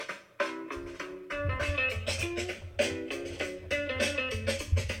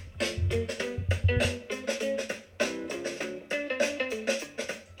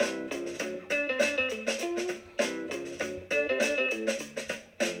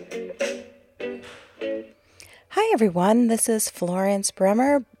everyone, this is Florence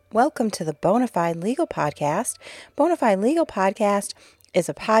Bremer. Welcome to the Bonafide Legal Podcast. Bonafide Legal Podcast is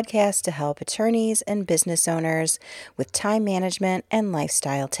a podcast to help attorneys and business owners with time management and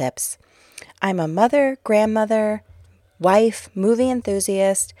lifestyle tips. I'm a mother, grandmother, wife, movie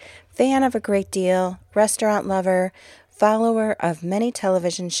enthusiast, fan of a great deal, restaurant lover, follower of many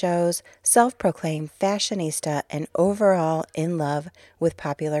television shows, self-proclaimed fashionista, and overall in love with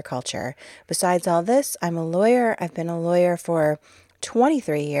popular culture. Besides all this, I'm a lawyer. I've been a lawyer for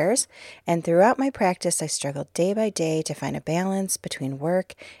 23 years, and throughout my practice, I struggled day by day to find a balance between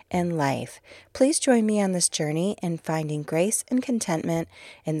work and life. Please join me on this journey in finding grace and contentment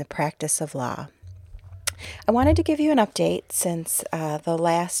in the practice of law. I wanted to give you an update since the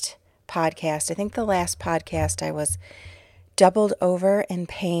last podcast. I think the last podcast I was doubled over in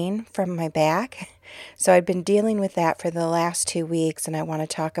pain from my back. So I'd been dealing with that for the last 2 weeks, and I want to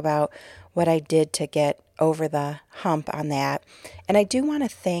talk about what I did to get over the hump on that. And I do want to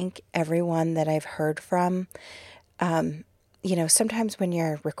thank everyone that I've heard from. Sometimes when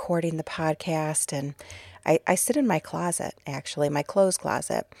you're recording the podcast, and I sit in my closet, actually, my clothes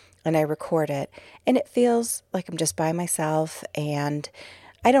closet, and I record it, and it feels like I'm just by myself, and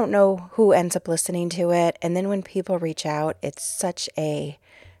I don't know who ends up listening to it. And then when people reach out, it's such a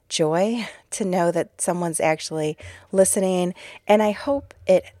joy to know that someone's actually listening. And I hope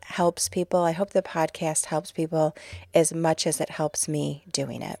it helps people. I hope the podcast helps people as much as it helps me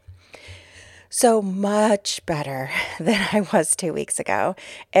doing it. So much better than I was 2 weeks ago.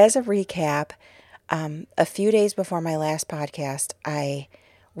 As a recap, a few days before my last podcast, I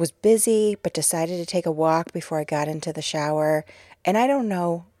was busy, but decided to take a walk before I got into the shower. And I don't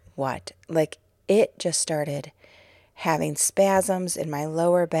know what, it just started having spasms in my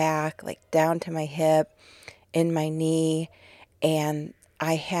lower back, down to my hip, in my knee. And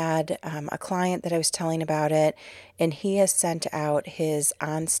I had a client that I was telling about it, and he has sent out his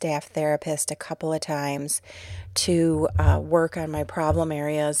on-staff therapist a couple of times to work on my problem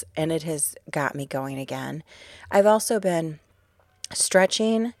areas, and it has got me going again. I've also been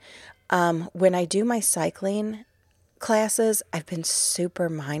stretching. When I do my cycling classes, I've been super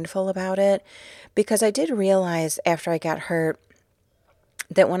mindful about it because I did realize after I got hurt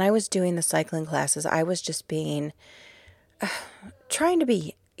that when I was doing the cycling classes, I was just trying to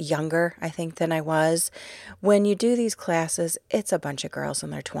be younger, I think, than I was. When you do these classes, it's a bunch of girls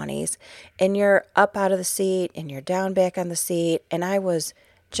in their 20s, and you're up out of the seat and you're down back on the seat, and I was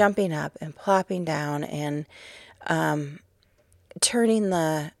jumping up and plopping down and turning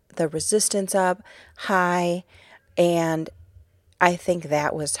the resistance up high, and I think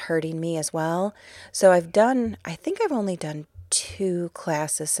that was hurting me as well. So I think I've only done 2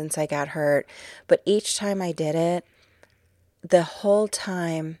 classes since I got hurt, but each time I did it, the whole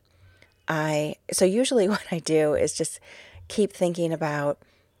time so usually what I do is just keep thinking about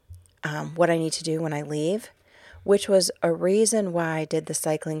what I need to do when I leave, which was a reason why I did the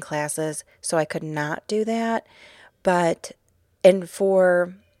cycling classes, so I could not do that. And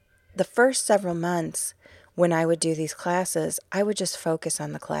for the first several months when I would do these classes, I would just focus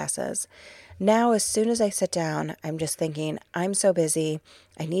on the classes. Now, as soon as I sit down, I'm just thinking, I'm so busy.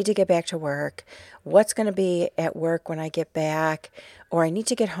 I need to get back to work. What's going to be at work when I get back? Or I need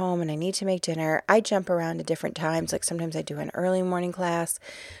to get home and I need to make dinner. I jump around to different times. Like sometimes I do an early morning class,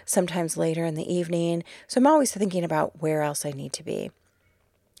 sometimes later in the evening. So I'm always thinking about where else I need to be.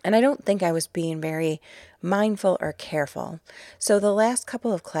 And I don't think I was being very mindful or careful. So the last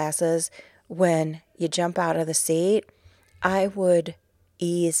couple of classes, when you jump out of the seat, I would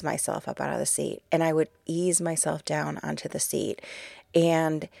ease myself up out of the seat, and I would ease myself down onto the seat.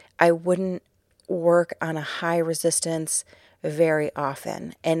 And I wouldn't work on a high resistance very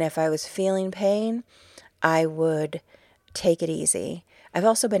often. And if I was feeling pain, I would take it easy. I've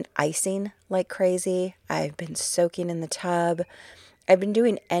also been icing like crazy. I've been soaking in the tub. I've been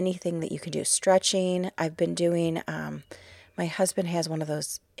doing anything that you can do. Stretching. I've been doing, my husband has one of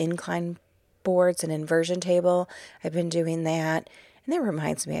those incline boards, an inversion table. I've been doing that. And that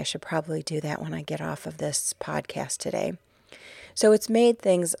reminds me, I should probably do that when I get off of this podcast today. So it's made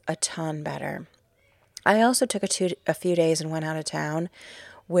things a ton better. I also took a few days and went out of town,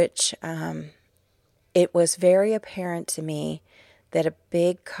 which it was very apparent to me that a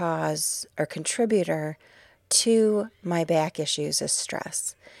big cause or contributor to my back issues is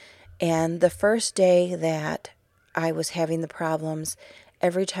stress. And the first day that I was having the problems,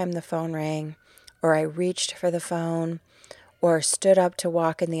 every time the phone rang or I reached for the phone or stood up to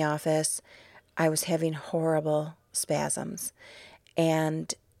walk in the office, I was having horrible spasms.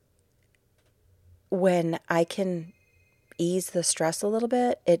 And when I can ease the stress a little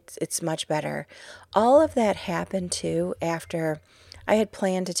bit, it's much better. All of that happened too after I had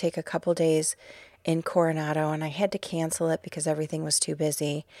planned to take a couple days in Coronado, and I had to cancel it because everything was too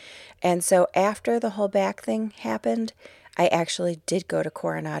busy. And so after the whole back thing happened, I actually did go to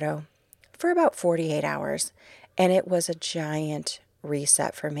Coronado for about 48 hours, and it was a giant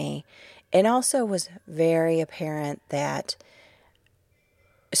reset for me. It also was very apparent that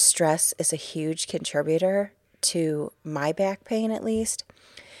stress is a huge contributor to my back pain, at least,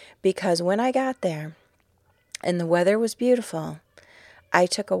 because when I got there and the weather was beautiful, I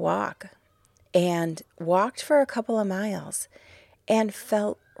took a walk and walked for a couple of miles and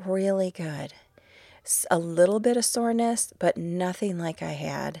felt really good. A little bit of soreness, but nothing like I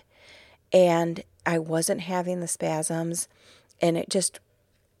had. And I wasn't having the spasms, and it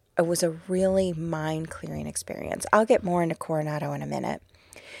was a really mind-clearing experience. I'll get more into Coronado in a minute.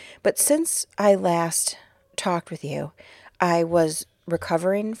 But since I last talked with you, I was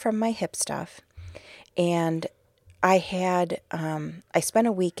recovering from my hip stuff, and I spent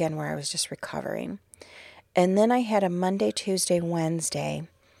a weekend where I was just recovering. And then I had a Monday, Tuesday, Wednesday.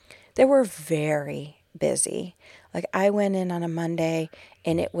 They were very busy. Like, I went in on a Monday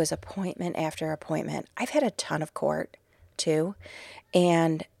and it was appointment after appointment. I've had a ton of court too.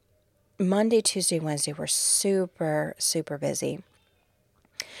 And Monday, Tuesday, Wednesday were super, super busy.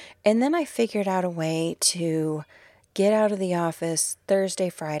 And then I figured out a way to get out of the office Thursday,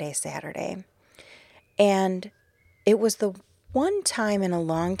 Friday, Saturday. And it was the one time in a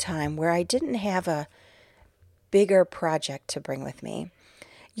long time where I didn't have a bigger project to bring with me.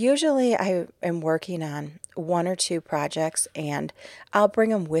 Usually I am working on one or two projects and I'll bring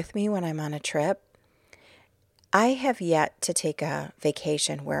them with me when I'm on a trip. I have yet to take a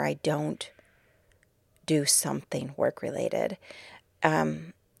vacation where I don't do something work related.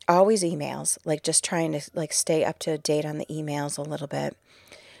 Always emails, like just trying to like stay up to date on the emails a little bit.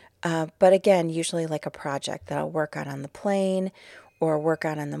 But again, usually like a project that I'll work on the plane or work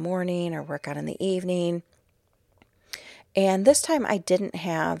on in the morning or work on in the evening. And this time I didn't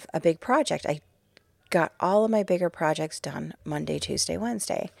have a big project. I got all of my bigger projects done Monday, Tuesday,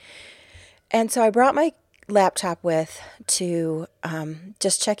 Wednesday. And so I brought my laptop with to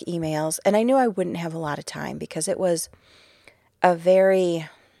just check emails. And I knew I wouldn't have a lot of time because it was a very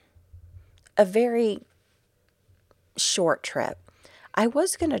short trip. I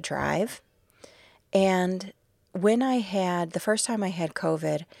was going to drive. And when the first time I had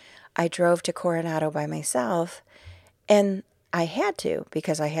COVID, I drove to Coronado by myself. And I had to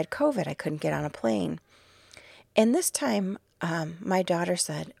because I had COVID. I couldn't get on a plane. And this time, my daughter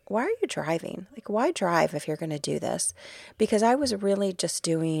said, "Why are you driving? Like, why drive if you're going to do this?" Because I was really just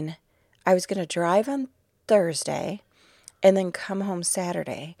I was going to drive on Thursday and then come home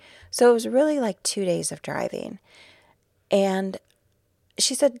Saturday. So it was really like 2 days of driving. And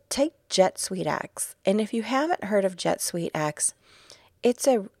she said, "Take Jet Suite X." And if you haven't heard of Jet Suite X, it's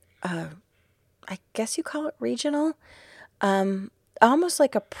I guess you call it regional, almost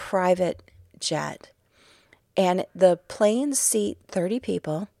like a private jet. And the planes seat 30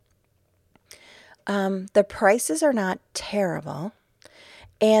 people. The prices are not terrible.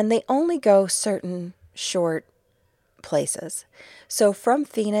 And they only go certain short places. So from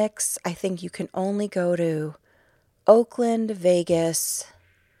Phoenix, I think you can only go to Oakland, Vegas,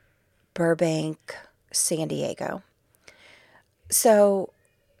 Burbank, San Diego. So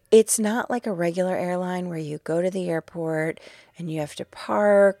it's not like a regular airline where you go to the airport and you have to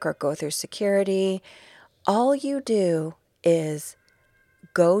park or go through security. All you do is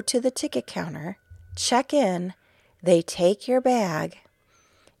go to the ticket counter, check in, they take your bag,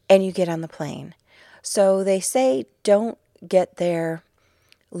 and you get on the plane. So they say don't get there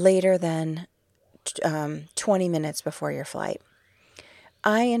later than 20 minutes before your flight.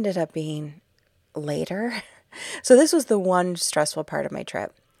 I ended up being later. So this was the one stressful part of my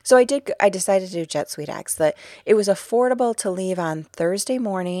trip. So I decided to do Jet Suite X. That it was affordable to leave on Thursday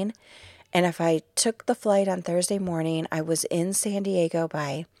morning. And if I took the flight on Thursday morning, I was in San Diego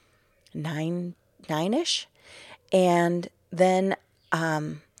by 9-ish. And then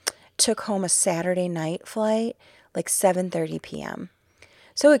took home a Saturday night flight, like 7:30 p.m.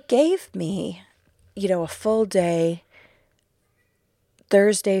 So it gave me, a full day,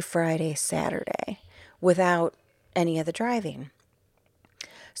 Thursday, Friday, Saturday, without any of the driving.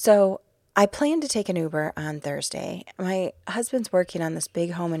 So I plan to take an Uber on Thursday. My husband's working on this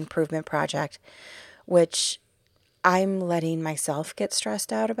big home improvement project, which I'm letting myself get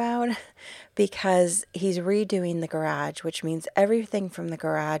stressed out about because he's redoing the garage, which means everything from the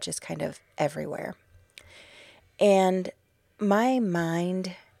garage is kind of everywhere. And my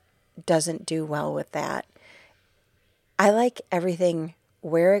mind doesn't do well with that. I like everything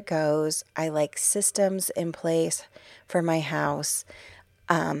where it goes. I like systems in place for my house.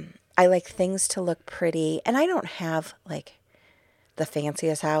 I like things to look pretty, and I don't have like the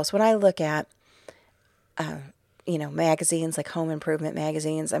fanciest house. When I look at, magazines like home improvement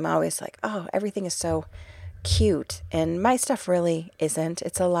magazines, I'm always like, oh, everything is so cute. And my stuff really isn't.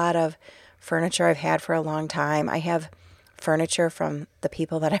 It's a lot of furniture I've had for a long time. I have furniture from the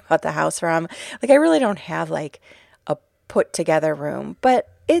people that I bought the house from. Like, I really don't have like a put together room, but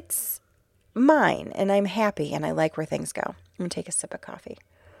it's mine and I'm happy and I like where things go. I'm going to take a sip of coffee.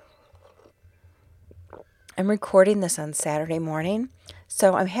 I'm recording this on Saturday morning,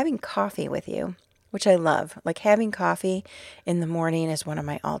 so I'm having coffee with you, which I love. Like, having coffee in the morning is one of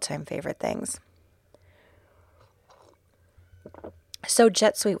my all-time favorite things. So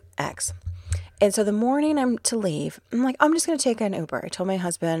Jet Suite X. And so the morning I'm to leave, I'm like, I'm just going to take an Uber. I told my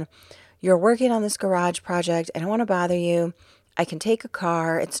husband, you're working on this garage project. I don't want to bother you. I can take a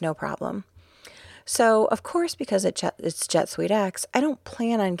car. It's no problem. So, of course, because it's Jet Suite X, I don't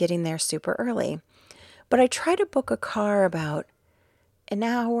plan on getting there super early. But I try to book a car about an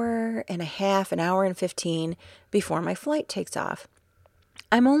hour and a half, an hour and 15 before my flight takes off.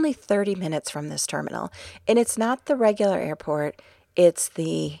 I'm only 30 minutes from this terminal, and it's not the regular airport, it's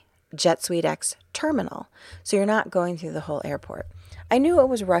the Jet Suite X terminal. So you're not going through the whole airport. I knew it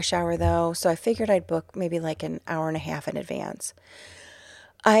was rush hour though, so I figured I'd book maybe like an hour and a half in advance.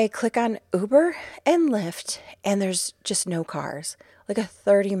 I click on Uber and Lyft, and there's just no cars, like a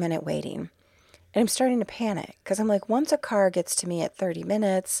 30-minute waiting. And I'm starting to panic because I'm like, once a car gets to me at 30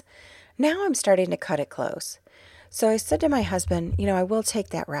 minutes, now I'm starting to cut it close. So I said to my husband, I will take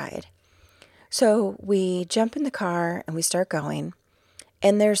that ride. So we jump in the car and we start going.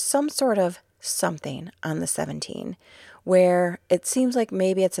 And there's some sort of something on the 17 where it seems like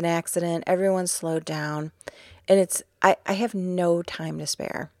maybe it's an accident. Everyone's slowed down. And I have no time to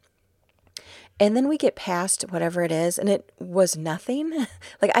spare. And then we get past whatever it is, and it was nothing.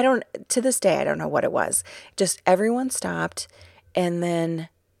 Like, to this day, I don't know what it was. Just everyone stopped, and then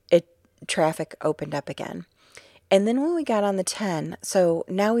traffic opened up again. And then when we got on the 10, so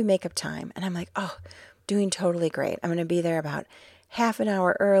now we make up time, and I'm like, oh, doing totally great. I'm going to be there about half an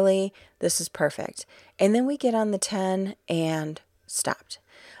hour early. This is perfect. And then we get on the 10 and stopped.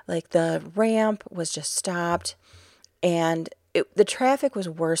 Like, the ramp was just stopped, and the traffic was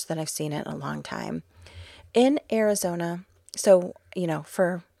worse than I've seen it in a long time. In Arizona, so,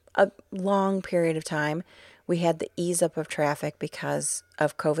 for a long period of time, we had the ease up of traffic because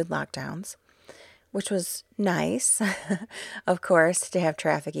of COVID lockdowns, which was nice, of course, to have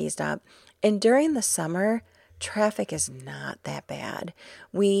traffic eased up. And during the summer, traffic is not that bad.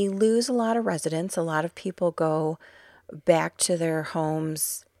 We lose a lot of residents. A lot of people go back to their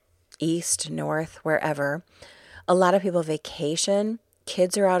homes, east, north, wherever. A lot of people vacation.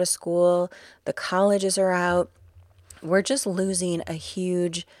 Kids are out of school. The colleges are out. We're just losing a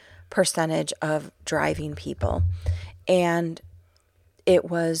huge percentage of driving people. And it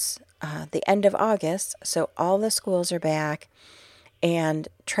was the end of August, so all the schools are back, and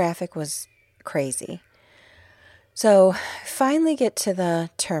traffic was crazy. So finally get to the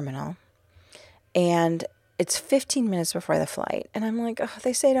terminal, and it's 15 minutes before the flight. And I'm like, oh,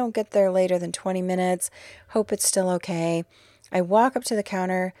 they say don't get there later than 20 minutes. Hope it's still okay. I walk up to the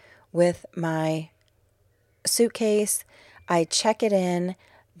counter with my suitcase. I check it in.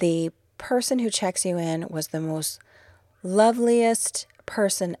 The person who checks you in was the most loveliest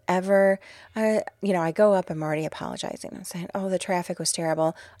person ever. I go up, I'm already apologizing. I'm saying, oh, the traffic was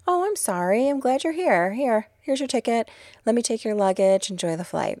terrible. Oh, I'm sorry. I'm glad you're here. Here's your ticket. Let me take your luggage. Enjoy the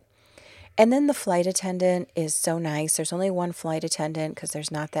flight. And then the flight attendant is so nice. There's only one flight attendant because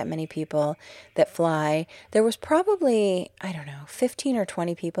there's not that many people that fly. There was probably, 15 or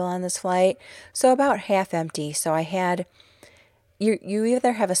 20 people on this flight. So about half empty. So I had, you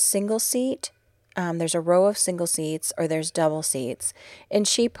either have a single seat, there's a row of single seats, or there's double seats. And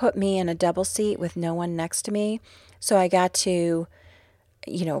she put me in a double seat with no one next to me. So I got to,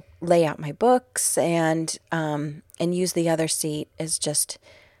 lay out my books and use the other seat as just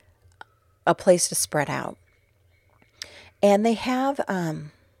a place to spread out. And they have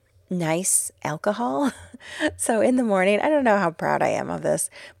nice alcohol. So in the morning, I don't know how proud I am of this,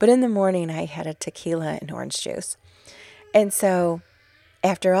 but in the morning I had a tequila and orange juice. And so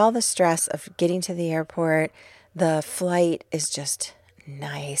after all the stress of getting to the airport, the flight is just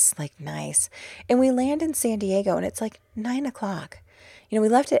nice. And we land in San Diego and it's like 9:00. We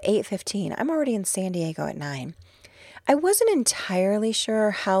left at 8:15. I'm already in San Diego at 9. I wasn't entirely sure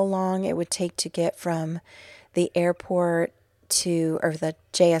how long it would take to get from the airport or the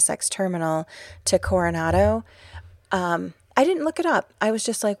JSX terminal to Coronado. I didn't look it up. I was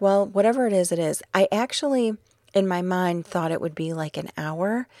just like, well, whatever it is, it is. I actually, in my mind, thought it would be like an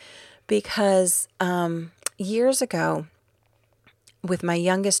hour because years ago with my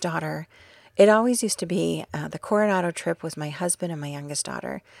youngest daughter, it always used to be the Coronado trip was my husband and my youngest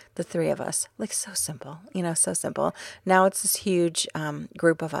daughter, the three of us. Like so simple, so simple. Now it's this huge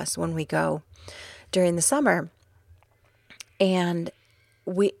group of us when we go during the summer. And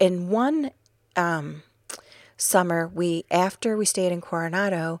we, in one summer, after we stayed in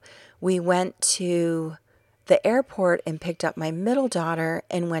Coronado, we went to the airport and picked up my middle daughter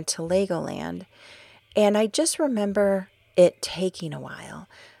and went to Legoland. And I just remember it taking a while,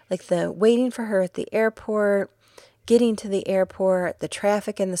 like the waiting for her at the airport, getting to the airport, the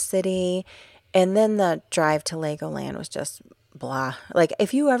traffic in the city, and then the drive to Legoland was just blah. Like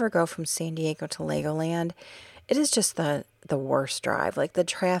if you ever go from San Diego to Legoland, it is just the worst drive. Like the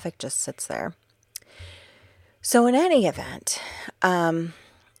traffic just sits there. So in any event, I'm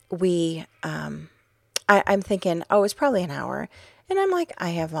thinking, oh, it's probably an hour. And I'm like, I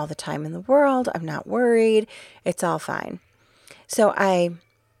have all the time in the world. I'm not worried. It's all fine. So I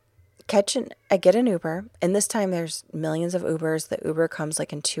get an Uber, and this time there's millions of Ubers. The Uber comes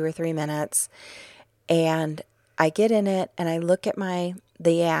like in 2 or 3 minutes, and I get in it and I look at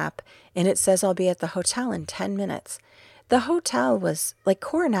the app, and it says I'll be at the hotel in 10 minutes. The hotel was like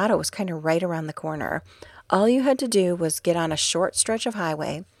Coronado was kind of right around the corner. All you had to do was get on a short stretch of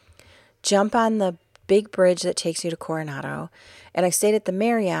highway, jump on the big bridge that takes you to Coronado, and I stayed at the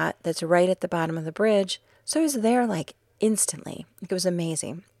Marriott that's right at the bottom of the bridge. So I was there like instantly. It was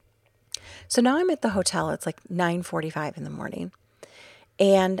amazing. So now I'm at the hotel. It's like 9:45 in the morning.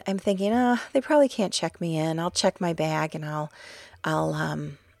 And I'm thinking, they probably can't check me in. I'll check my bag and I'll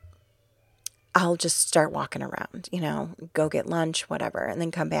just start walking around, go get lunch, whatever, and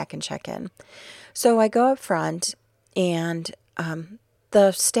then come back and check in. So I go up front, and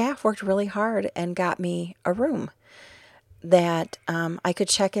the staff worked really hard and got me a room that I could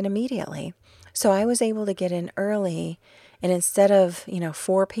check in immediately. So I was able to get in early, and instead of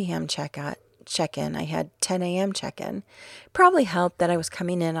 4 p.m. check-in, I had 10 a.m. check-in. Probably helped that I was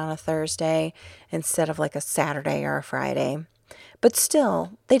coming in on a Thursday instead of like a Saturday or a Friday. But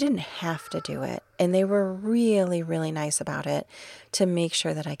still, they didn't have to do it. And they were really, really nice about it to make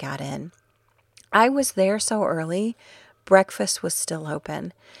sure that I got in. I was there so early, breakfast was still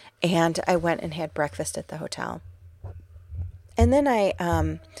open. And I went and had breakfast at the hotel. And then I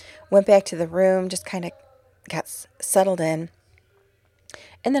went back to the room, just kind of got settled in.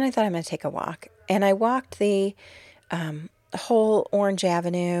 And then I thought I'm going to take a walk. And I walked the whole Orange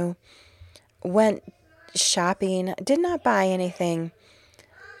Avenue, went shopping, did not buy anything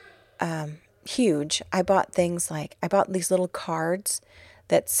huge. I bought these little cards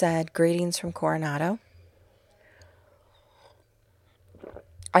that said greetings from Coronado.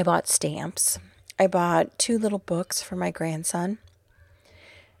 I bought stamps. I bought 2 little books for my grandson.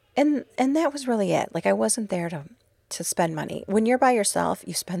 And that was really it. Like I wasn't there to spend money. When you're by yourself,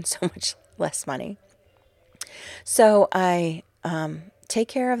 you spend so much less money. So I take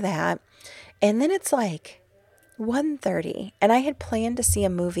care of that. And then it's like 1:30, and I had planned to see a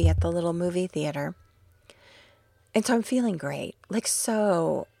movie at the little movie theater. And so I'm feeling great, like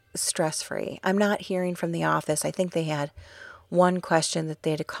so stress-free. I'm not hearing from the office. I think they had one question that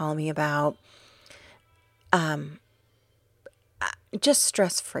they had to call me about. Just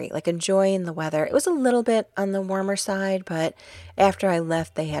stress-free, like enjoying the weather. It was a little bit on the warmer side, but after I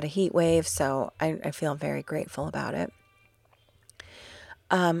left, they had a heat wave, so I feel very grateful about it.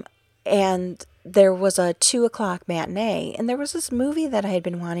 And there was a 2:00 matinee, and there was this movie that I had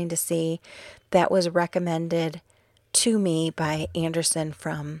been wanting to see that was recommended to me by Anderson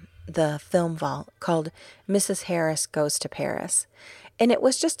from the Film Vault called Mrs. Harris Goes to Paris. And it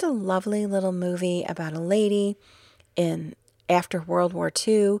was just a lovely little movie about a lady after World War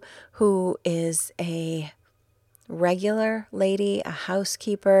II who is a regular lady, a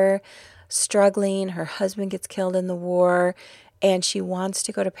housekeeper, struggling. Her husband gets killed in the war, and she wants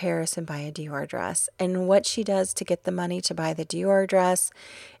to go to Paris and buy a Dior dress. And what she does to get the money to buy the Dior dress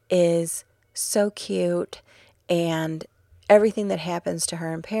is so cute, and everything that happens to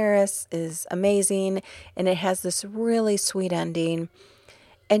her in Paris is amazing, and it has this really sweet ending,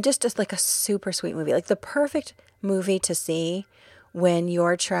 and just like a super sweet movie, like the perfect movie to see when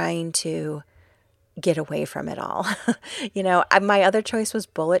you're trying to get away from it all. My other choice was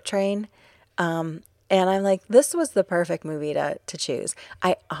Bullet Train. And I'm like, this was the perfect movie to choose.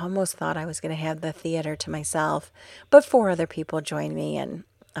 I almost thought I was going to have the theater to myself, but 4 other people joined me, and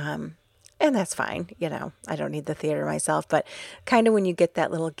And that's fine. I don't need the theater myself, but kind of when you get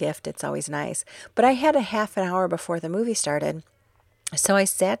that little gift, it's always nice. But I had a half an hour before the movie started. So I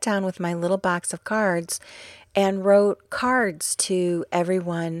sat down with my little box of cards and wrote cards to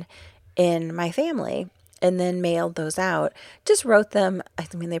everyone in my family and then mailed those out. Just wrote them. I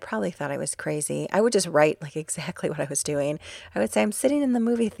mean, they probably thought I was crazy. I would just write like exactly what I was doing. I would say, I'm sitting in the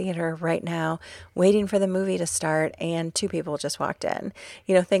movie theater right now, waiting for the movie to start, and 2 people just walked in,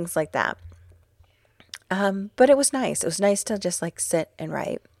 things like that. But it was nice. It was nice to just like sit and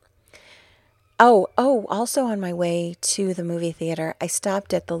write. Also on my way to the movie theater, I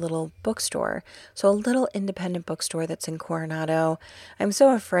stopped at the little bookstore. So a little independent bookstore that's in Coronado. I'm so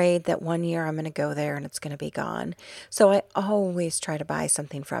afraid that one year I'm going to go there and it's going to be gone. So I always try to buy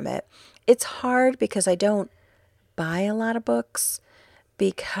something from it. It's hard because I don't buy a lot of books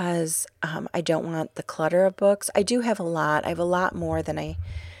because I don't want the clutter of books. I do have a lot. I have a lot more than I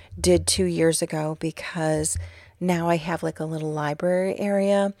did 2 years ago because now I have like a little library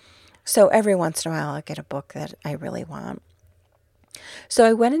area. So every once in a while, I'll get a book that I really want. So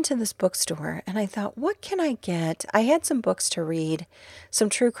I went into this bookstore and I thought, what can I get? I had some books to read, some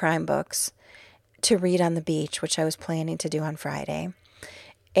true crime books to read on the beach, which I was planning to do on Friday.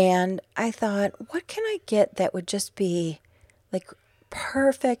 And I thought, what can I get that would just be like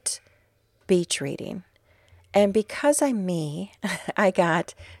perfect beach reading? And because I'm me, I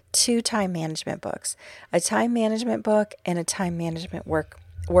got 2 time management books, a time management book and a time management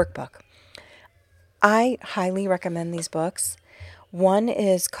workbook. I highly recommend these books. One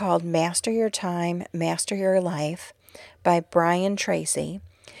is called Master Your Time, Master Your Life by Brian Tracy.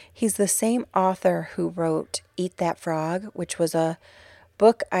 He's the same author who wrote Eat That Frog, which was a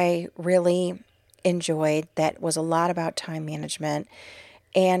book I really enjoyed that was a lot about time management.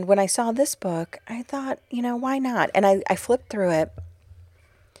 And when I saw this book, I thought, why not? And I flipped through it,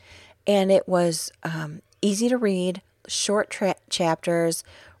 and it was easy to read, short chapters,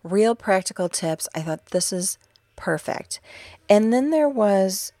 real practical tips. I thought this is perfect. And then there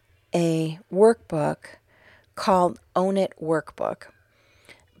was a workbook called Own It Workbook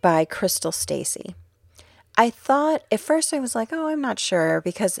by Crystal Stacy. I thought, at first I was like, I'm not sure,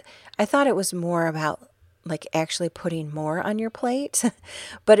 because I thought it was more about like actually putting more on your plate,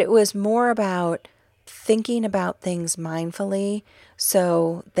 but it was more about thinking about things mindfully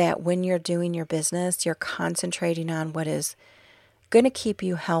so that when you're doing your business, you're concentrating on what is going to keep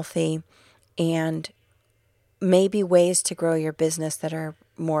you healthy and maybe ways to grow your business that are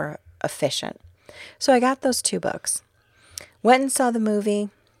more efficient. So I got those 2 books. Went and saw the movie,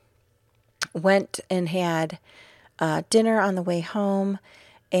 went and had dinner on the way home,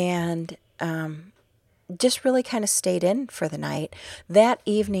 and just really kind of stayed in for the night. That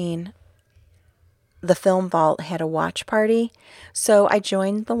evening, the Film Vault had a watch party, so I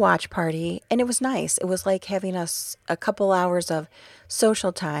joined the watch party, and it was nice. It was like having a couple hours of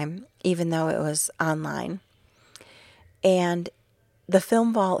social time, even though it was online. And the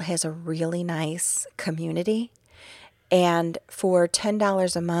Film Vault has a really nice community, and for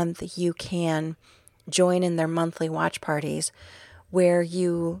 $10 a month, you can join in their monthly watch parties where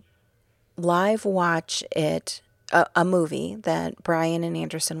you live watch a movie that Brian and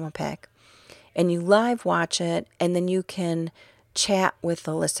Anderson will pick, and you live watch it, and then you can chat with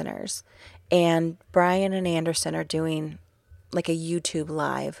the listeners. And Brian and Anderson are doing like a YouTube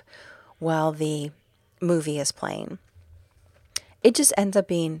live while the movie is playing. It just ends up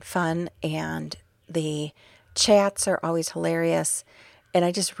being fun, and the chats are always hilarious, and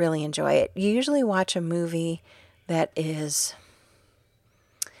I just really enjoy it. You usually watch a movie that is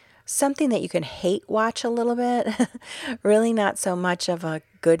something that you can hate watch a little bit. Really not so much of a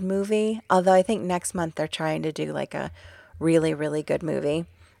good movie. Although I think next month they're trying to do like a really, really good movie.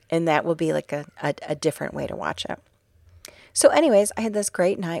 And that will be like a different way to watch it. So anyways, I had this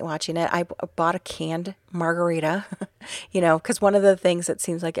great night watching it. I bought a canned margarita, because one of the things, it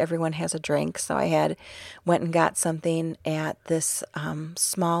seems like everyone has a drink. So I went and got something at this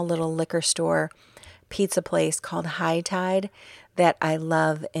small little liquor store pizza place called High Tide that I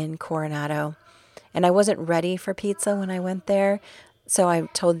love in Coronado. And I wasn't ready for pizza when I went there. So I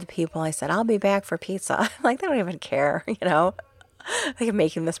told the people, I said, I'll be back for pizza. Like, they don't even care, Like, I'm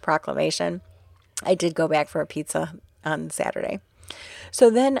making this proclamation. I did go back for a pizza on Saturday. So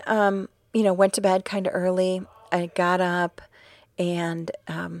then, went to bed kind of early. I got up and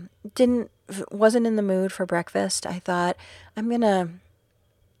wasn't in the mood for breakfast. I thought,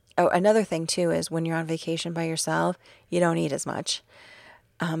 another thing too is when you're on vacation by yourself, you don't eat as much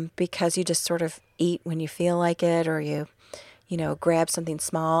because you just sort of eat when you feel like it, or you grab something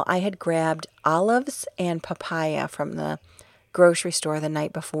small. I had grabbed olives and papaya from the grocery store the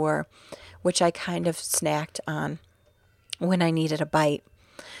night before, which I kind of snacked on when I needed a bite.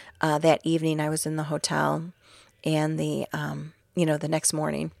 That evening I was in the hotel, and the next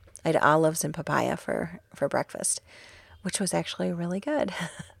morning I had olives and papaya for breakfast, which was actually really good.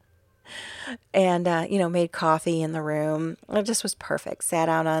 And, made coffee in the room. It just was perfect. Sat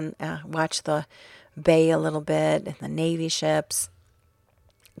out watched the bay a little bit and the Navy ships.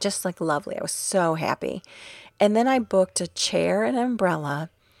 Just like lovely. I was so happy. And then I booked a chair and umbrella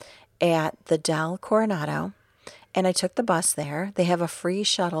at the Del Coronado, and I took the bus there. They have a free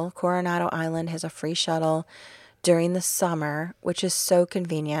shuttle. Coronado Island has a free shuttle during the summer, which is so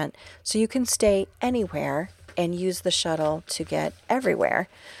convenient. So you can stay anywhere and use the shuttle to get everywhere.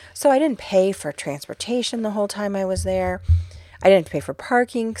 So I didn't pay for transportation the whole time I was there. I didn't pay for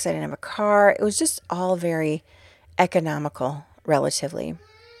parking because I didn't have a car. It was just all very economical, relatively.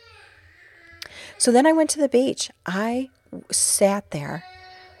 So then I went to the beach. I sat there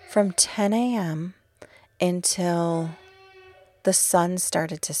from 10 a.m. until the sun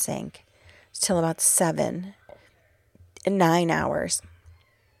started to sink, till about 7, 9 hours.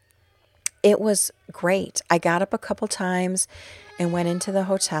 It was great. I got up a couple times and went into the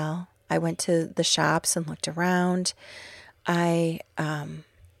hotel. I went to the shops and looked around. I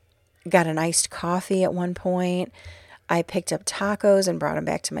got an iced coffee at one point. I picked up tacos and brought them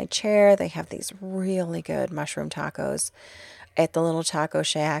back to my chair. They have these really good mushroom tacos at the little taco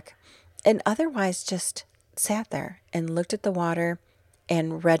shack. And otherwise just sat there and looked at the water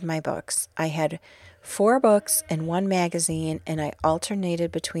and read my books. I had 4 books and 1 magazine, and I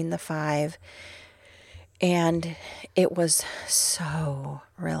alternated between the 5. And it was so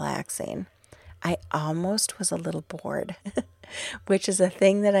relaxing. I almost was a little bored, which is a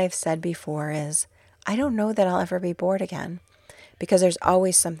thing that I've said before is, I don't know that I'll ever be bored again because there's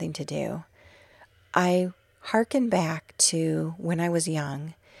always something to do. I hearken back to when I was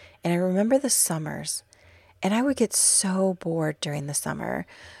young, and I remember the summers, and I would get so bored during the summer.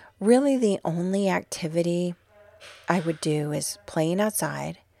 Really, the only activity I would do is playing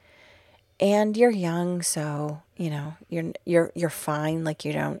outside. And you're young, so you're fine. Like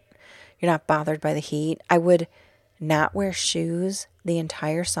you're not bothered by the heat. I would not wear shoes the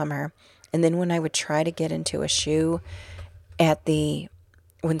entire summer. And then when I would try to get into a shoe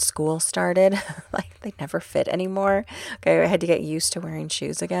when school started, like they never fit anymore. Okay, I had to get used to wearing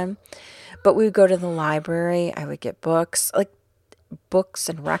shoes again. But we would go to the library. I would get books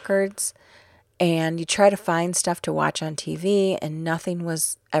and records. And you try to find stuff to watch on TV, and nothing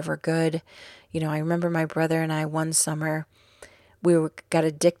was ever good. I remember my brother and I one summer, got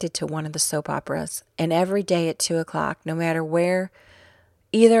addicted to one of the soap operas. And every day at 2 o'clock, no matter where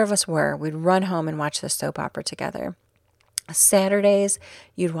either of us were, we'd run home and watch the soap opera together. Saturdays,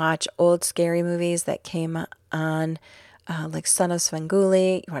 you'd watch old scary movies that came on, like Son of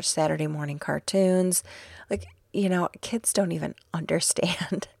Svengoolie. You watch Saturday morning cartoons. Like, kids don't even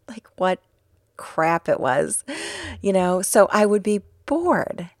understand like what crap it was, so I would be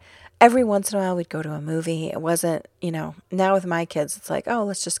bored. Every once in a while we'd go to a movie. It wasn't, now with my kids, it's like, oh,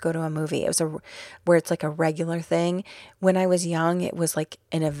 let's just go to a movie. It was where it's like a regular thing. When I was young, it was like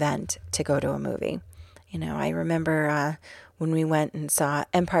an event to go to a movie. I remember when we went and saw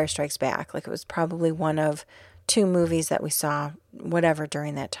Empire Strikes Back, like it was probably one of 2 movies that we saw, whatever,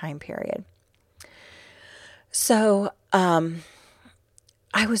 during that time period. So,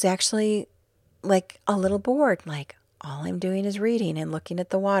 I was actually like a little bored, like all I'm doing is reading and looking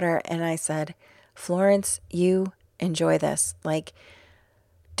at the water. And I said, Florence, you enjoy this. Like,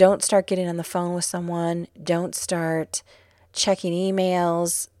 don't start getting on the phone with someone. Don't start checking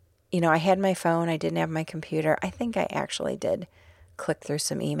emails. I had my phone. I didn't have my computer. I think I actually did click through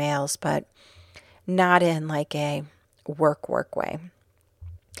some emails, but not in like a work way.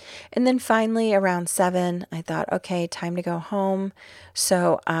 And then finally around 7, I thought, okay, time to go home.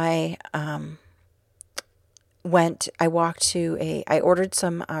 So I I ordered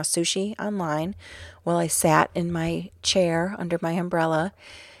some sushi online while I sat in my chair under my umbrella,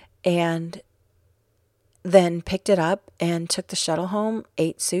 and then picked it up and took the shuttle home,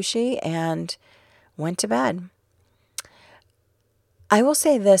 ate sushi, and went to bed. I will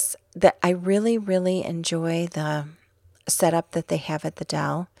say this, that I really, really enjoy the setup that they have at the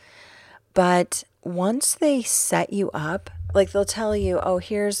Del. But once they set you up, like they'll tell you, oh,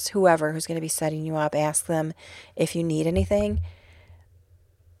 here's whoever who's going to be setting you up. Ask them if you need anything.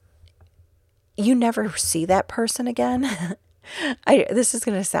 You never see that person again. This is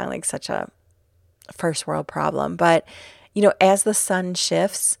going to sound like such a first world problem, but as the sun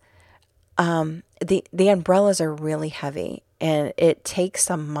shifts, the umbrellas are really heavy, and it takes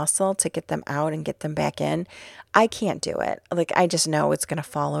some muscle to get them out and get them back in. I can't do it. Like, I just know it's going to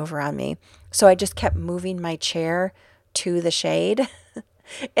fall over on me. So I just kept moving my chair to the shade.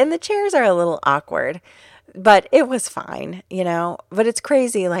 And the chairs are a little awkward, but it was fine, But it's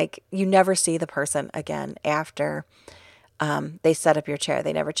crazy. Like, you never see the person again after they set up your chair.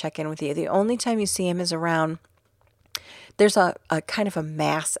 They never check in with you. The only time you see him is around. There's a kind of a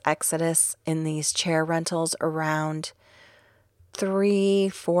mass exodus in these chair rentals around 3,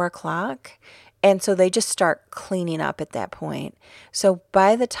 4 o'clock. And so they just start cleaning up at that point. So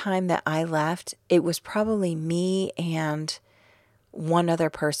by the time that I left, it was probably me and one other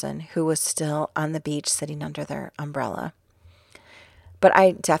person who was still on the beach sitting under their umbrella. But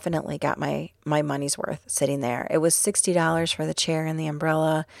I definitely got my money's worth sitting there. It was $60 for the chair and the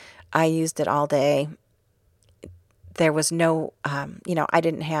umbrella. I used it all day. There was no, I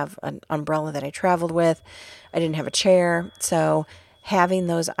didn't have an umbrella that I traveled with. I didn't have a chair. So having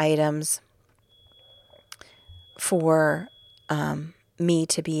those items for me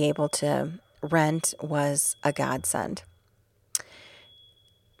to be able to rent was a godsend.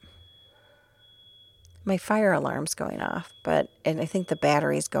 My fire alarm's going off, and I think the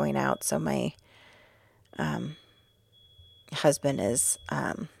battery's going out, so my husband is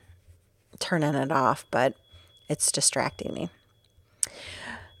turning it off, but it's distracting me.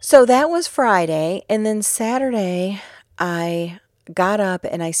 So that was Friday, and then Saturday I got up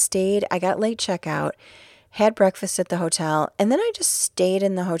and I got late checkout, had breakfast at the hotel, and then I just stayed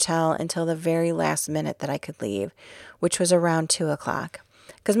in the hotel until the very last minute that I could leave, which was around 2 o'clock.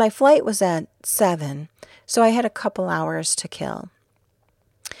 Because my flight was at 7, so I had a couple hours to kill.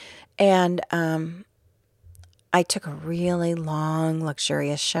 And I took a really long,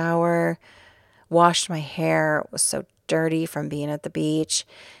 luxurious shower, washed my hair. It was so dirty from being at the beach,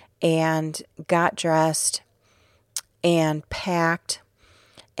 and got dressed and packed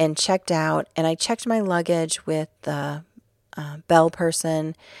and checked out. And I checked my luggage with the bell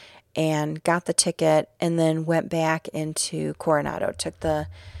person and got the ticket, and then went back into Coronado, took the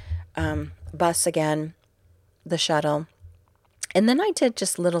bus again, the shuttle. And then I did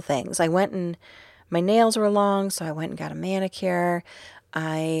just little things. I went and my nails were long, so I went and got a manicure.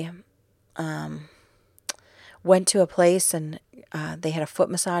 I went to a place and they had a foot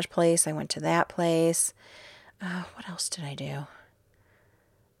massage place. I went to that place. What else did I do?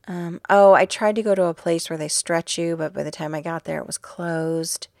 I tried to go to a place where they stretch you, but by the time I got there, it was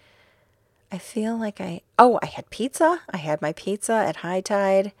closed. I feel like I had pizza. I had my pizza at High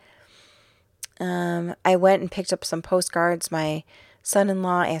Tide. I went and picked up some postcards. My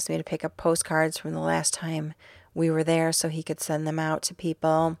son-in-law asked me to pick up postcards from the last time we were there so he could send them out to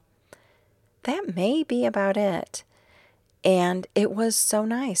people. That may be about it. And it was so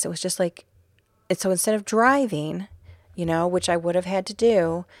nice. It was just like, so instead of driving, which I would have had to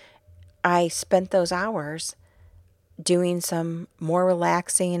do, I spent those hours doing some more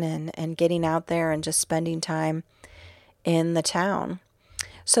relaxing and getting out there and just spending time in the town.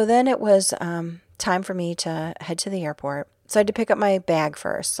 So then it was time for me to head to the airport. So I had to pick up my bag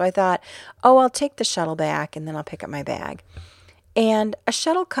first. So I thought, I'll take the shuttle back and then I'll pick up my bag. And a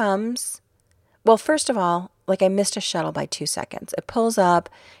shuttle comes. Well, first of all, I missed a shuttle by 2 seconds. It pulls up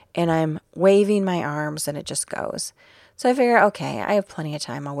and I'm waving my arms and it just goes. So I figure, okay, I have plenty of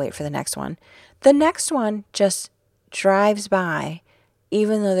time. I'll wait for the next one. The next one just drives by,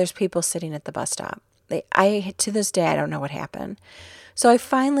 even though there's people sitting at the bus stop. To this day, I don't know what happened. So I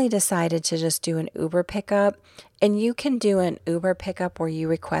finally decided to just do an Uber pickup. And you can do an Uber pickup where you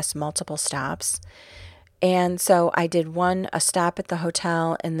request multiple stops. And so I did a stop at the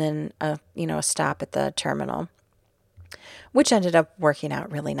hotel and then a stop at the terminal, which ended up working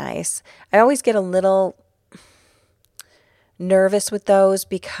out really nice. I always get a little nervous with those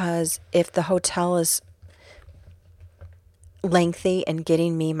because if the hotel is lengthy in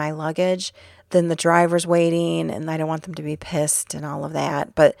getting me my luggage, then the driver's waiting and I don't want them to be pissed and all of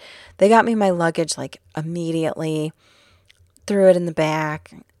that. But they got me my luggage immediately, threw it in the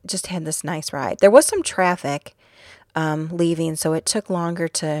back, just had this nice ride. There was some traffic leaving, so it took longer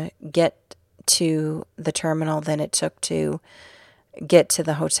to get to the terminal than it took to get to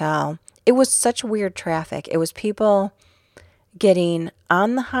the hotel. It was such weird traffic. It was people getting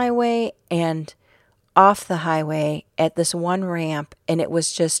on the highway and off the highway at this one ramp, and it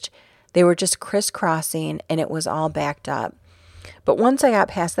was just, they were just crisscrossing and it was all backed up. But once I got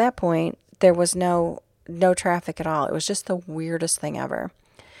past that point, there was no traffic at all. It was just the weirdest thing ever.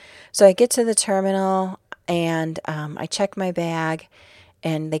 So I get to the terminal and I check my bag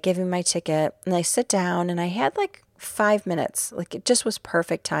and they give me my ticket and I sit down and I had 5 minutes. It just was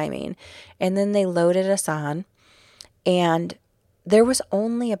perfect timing. And then they loaded us on And there was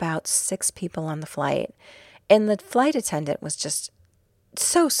only about 6 people on the flight. And the flight attendant was just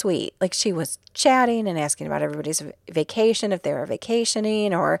so sweet. Like, she was chatting and asking about everybody's vacation, if they were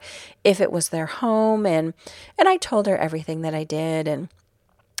vacationing or if it was their home. And I told her everything that I did, and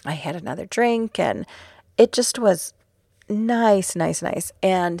I had another drink, and it just was nice, nice, nice.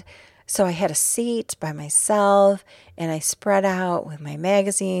 And so I had a seat by myself, and I spread out with my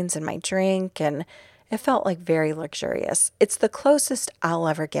magazines and my drink, and it felt like very luxurious. It's the closest I'll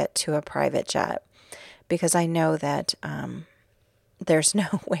ever get to a private jet, because I know that there's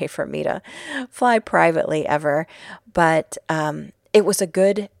no way for me to fly privately ever. But it was a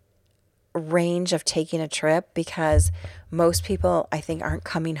good range of taking a trip, because most people, I think, aren't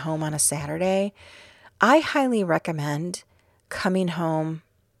coming home on a Saturday. I highly recommend coming home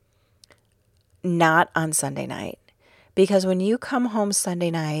not on Sunday night, because when you come home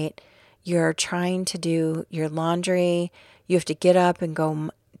Sunday night, you're trying to do your laundry. You have to get up and go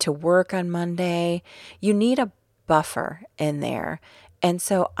to work on Monday. You need a buffer in there. And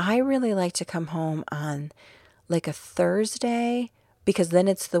so I really like to come home on like a Thursday, because then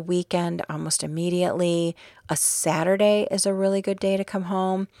it's the weekend almost immediately. A Saturday is a really good day to come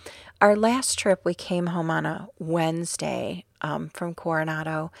home. Our last trip, we came home on a Wednesday from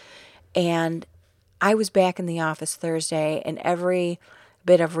Coronado, and I was back in the office Thursday, and every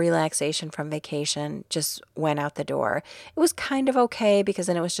bit of relaxation from vacation just went out the door. It was kind of okay, because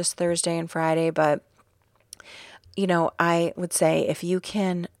then it was just Thursday and Friday, but I would say if you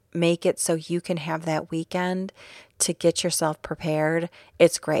can make it so you can have that weekend to get yourself prepared,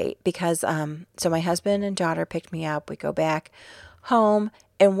 it's great. Because so my husband and daughter picked me up. We go back home,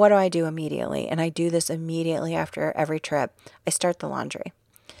 and what do I do immediately? And I do this immediately after every trip. I start the laundry.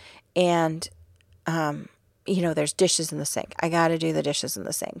 And there's dishes in the sink. I got to do the dishes in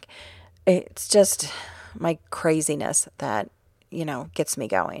the sink. It's just my craziness that gets me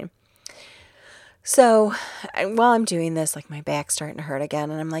going. So while I'm doing this, like, my back's starting to hurt again,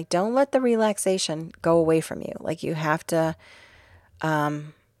 and I'm like, don't let the relaxation go away from you. Like, you have to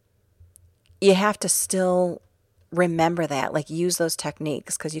still remember that, like, use those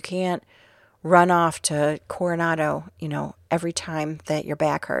techniques, because you can't run off to Coronado, every time that your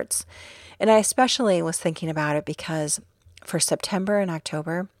back hurts. And I especially was thinking about it because for September and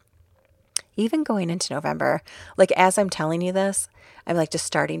October, even going into November, like, as I'm telling you this, I'm like just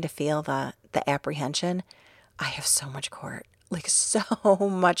starting to feel the apprehension. I have so much court, like so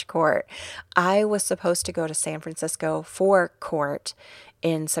much court. I was supposed to go to San Francisco for court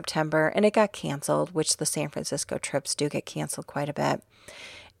in September, and it got canceled, which the San Francisco trips do get canceled quite a bit.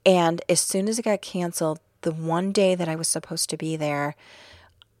 And as soon as it got canceled, the one day that I was supposed to be there,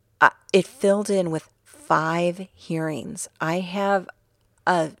 it filled in with 5 hearings. I have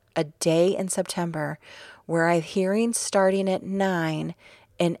a day in September where I have hearings starting at 9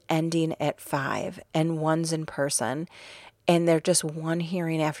 and ending at 5, and one's in person. And they're just one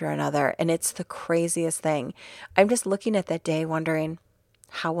hearing after another. And it's the craziest thing. I'm just looking at that day wondering,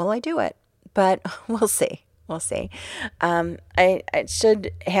 how will I do it? But we'll see. We'll see. I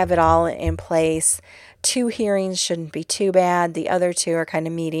should have it all in place. 2 hearings shouldn't be too bad. The other 2 are kind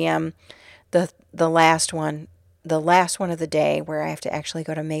of medium. The last one of the day, where I have to actually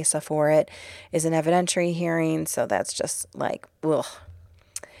go to Mesa for it, is an evidentiary hearing. So that's just like, ugh.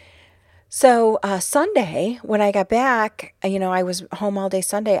 So Sunday, when I got back, I was home all day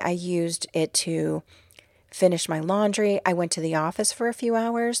Sunday. I used it to finish my laundry. I went to the office for a few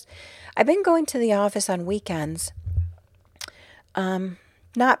hours. I've been going to the office on weekends,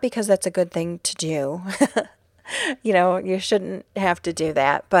 not because that's a good thing to do. You shouldn't have to do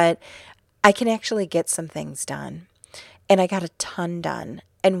that, but I can actually get some things done. And I got a ton done.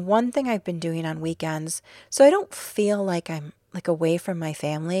 And one thing I've been doing on weekends, so I don't feel like I'm like away from my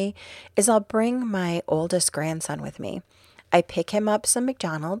family, is I'll bring my oldest grandson with me. I pick him up some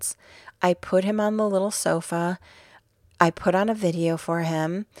McDonald's. I put him on the little sofa. I put on a video for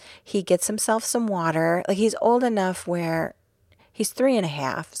him. He gets himself some water. Like, he's old enough where he's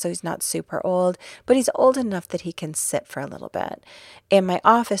 3.5, so he's not super old, but he's old enough that he can sit for a little bit. And my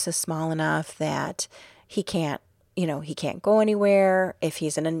office is small enough that he can't go anywhere. If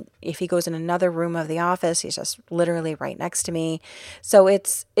he goes in another room of the office, he's just literally right next to me. So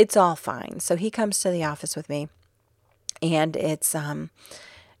it's all fine. So he comes to the office with me, and it's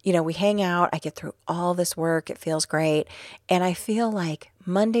we hang out. I get through all this work. It feels great. And I feel like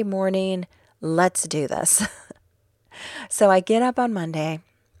Monday morning, let's do this. So I get up on Monday,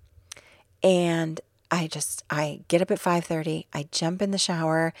 and I get up at 5:30. I jump in the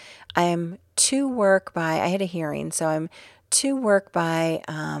shower. I'm to work by, I had a hearing, so I'm to work by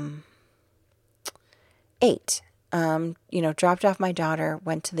 8. dropped off my daughter,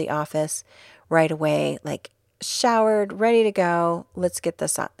 went to the office right away, like showered, ready to go. Let's get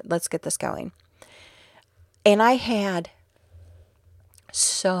this going. And I had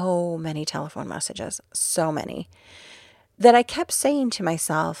so many telephone messages, so many, that I kept saying to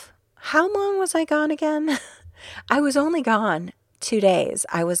myself, how long was I gone again? I was only gone 2 days.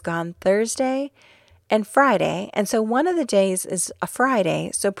 I was gone Thursday and Friday. And so one of the days is a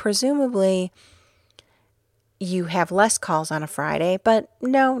Friday. So presumably you have less calls on a Friday, but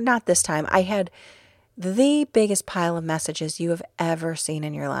no, not this time. I had the biggest pile of messages you have ever seen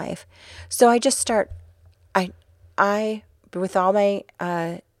in your life. So I just start, I with all my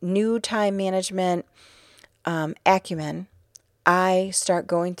new time management acumen, I start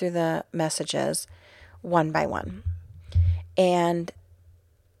going through the messages one by one. And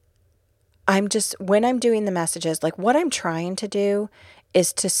when I'm doing the messages, like what I'm trying to do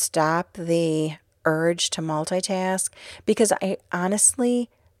is to stop the urge to multitask, because I honestly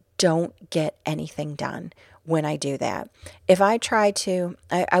don't get anything done when I do that. If I try to,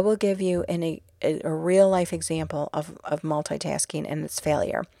 I will give you a real life example of multitasking and its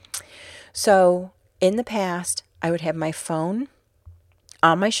failure. So in the past, I would have my phone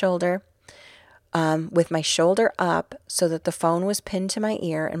on my shoulder, with my shoulder up so that the phone was pinned to my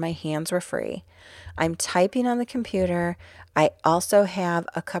ear and my hands were free. I'm typing on the computer. I also have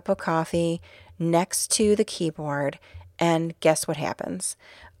a cup of coffee next to the keyboard, and guess what happens?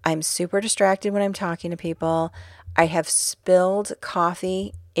 I'm super distracted when I'm talking to people. I have spilled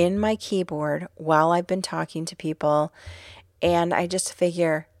coffee in my keyboard while I've been talking to people, and I just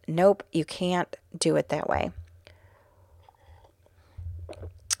figure, nope, you can't do it that way.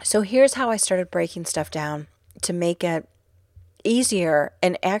 So here's how I started breaking stuff down to make it easier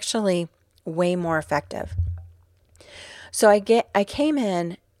and actually way more effective. So I came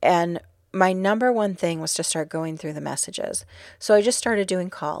in, and my number one thing was to start going through the messages. So I just started doing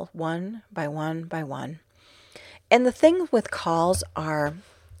call one by one by one. And the thing with calls are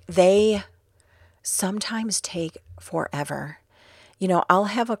they sometimes take forever. I'll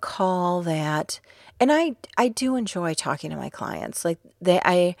have a call that, and I do enjoy talking to my clients. Like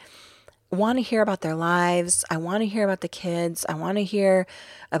I want to hear about their lives. I want to hear about the kids. I want to hear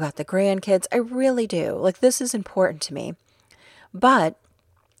about the grandkids. I really do. Like this is important to me. But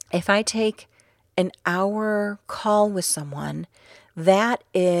if I take an hour call with someone, that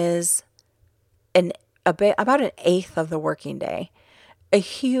is about an eighth of the working day, a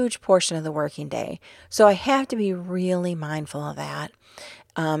huge portion of the working day. So I have to be really mindful of that,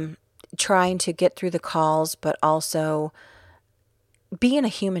 trying to get through the calls, but also being a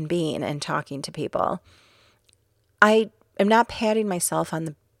human being and talking to people. I am not patting myself on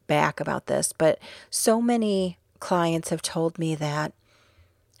the back about this, but so many clients have told me that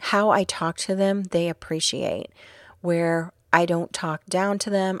how I talk to them, they appreciate, where I don't talk down to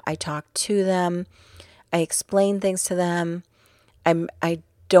them, I talk to them, I explain things to them, I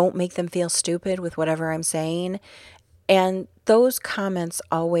don't make them feel stupid with whatever I'm saying. And those comments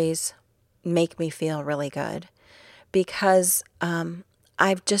always make me feel really good, because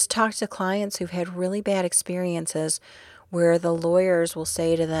I've just talked to clients who've had really bad experiences where the lawyers will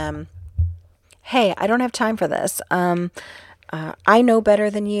say to them, hey, I don't have time for this. I know better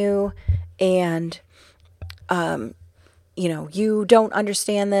than you, and you don't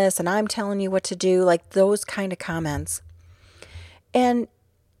understand this, and I'm telling you what to do, like those kind of comments. And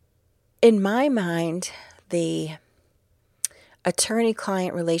in my mind, the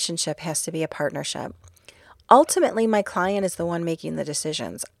attorney-client relationship has to be a partnership. Ultimately, my client is the one making the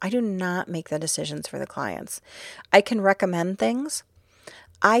decisions. I do not make the decisions for the clients. I can recommend things.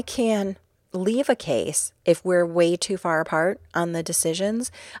 I can leave a case if we're way too far apart on the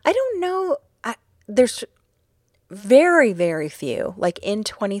decisions. I don't know. There's very, very few, like in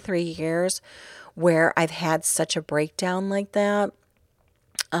 23 years, where I've had such a breakdown like that.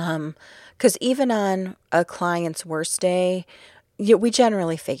 Because even on a client's worst day, we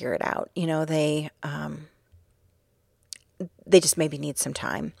generally figure it out. They just maybe need some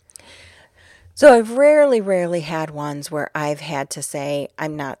time. So I've rarely had ones where I've had to say,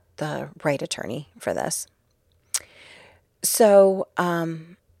 I'm not the right attorney for this. So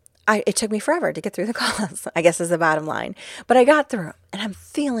it took me forever to get through the calls, I guess is the bottom line. But I got through, and I'm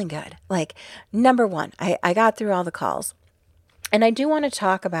feeling good. Like, number one, I got through all the calls. And I do want to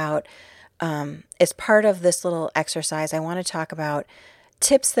talk about, as part of this little exercise, I want to talk about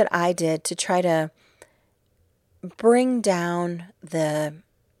tips that I did to try to bring down the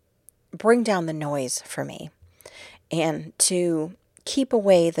noise for me and to keep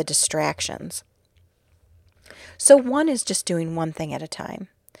away the distractions. So one is just doing one thing at a time.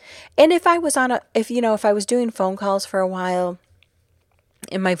 And if I was if I was doing phone calls for a while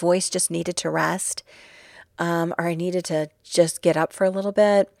and my voice just needed to rest, or I needed to just get up for a little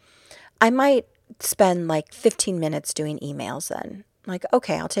bit, I might spend like 15 minutes doing emails then. Like,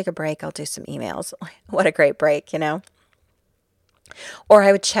 okay, I'll take a break. I'll do some emails. What a great break, Or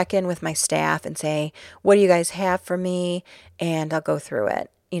I would check in with my staff and say, what do you guys have for me? And I'll go through it,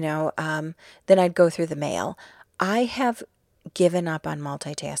 Then I'd go through the mail. I have given up on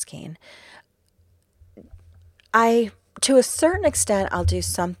multitasking. To a certain extent, I'll do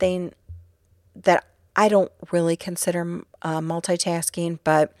something that I don't really consider multitasking,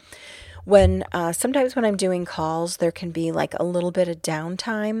 but sometimes when I'm doing calls, there can be like a little bit of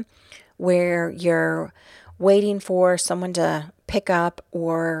downtime where you're waiting for someone to pick up,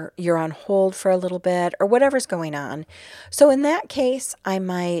 or you're on hold for a little bit, or whatever's going on. So in that case, I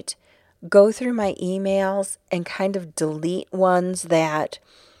might go through my emails and kind of delete ones that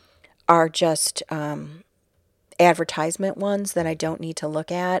are just advertisement ones that I don't need to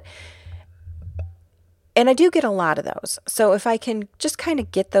look at. And I do get a lot of those. So if I can just kind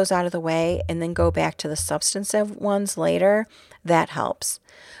of get those out of the way and then go back to the substantive ones later, that helps.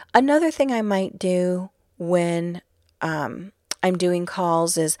 Another thing I might do when I'm doing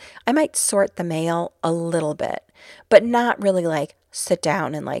calls is I might sort the mail a little bit, but not really like sit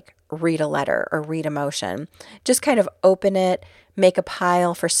down and like read a letter or read a motion. Just kind of open it, make a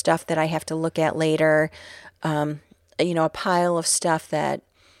pile for stuff that I have to look at later, a pile of stuff that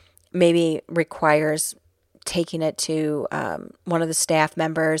maybe requires taking it to one of the staff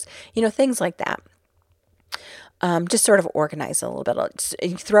members, things like that. Just sort of organize a little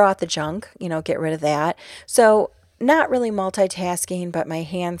bit. Throw out the junk, get rid of that. So not really multitasking, but my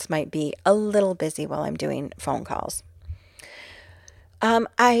hands might be a little busy while I'm doing phone calls.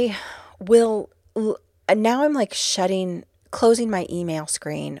 I will, now I'm like closing my email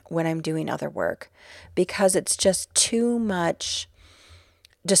screen when I'm doing other work because it's just too much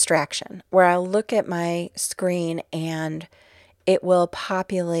distraction where I'll look at my screen and it will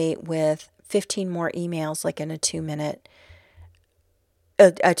populate with 15 more emails like in a 2-minute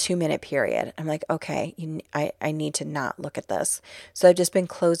period. I'm like, okay, I need to not look at this. So I've just been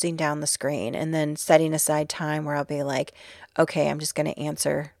closing down the screen and then setting aside time where I'll be like, okay, I'm just going to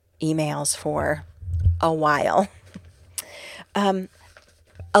answer emails for a while. A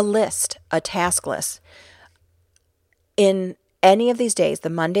task list. In any of these days, the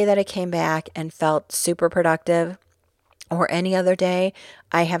Monday that I came back and felt super productive, or any other day,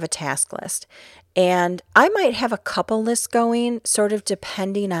 I have a task list. And I might have a couple lists going, sort of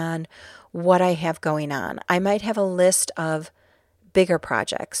depending on what I have going on. I might have a list of bigger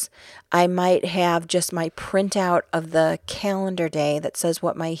projects. I might have just my printout of the calendar day that says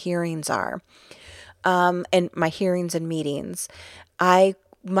what my hearings are, and my hearings and meetings. I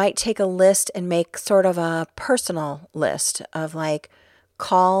might take a list and make sort of a personal list of like,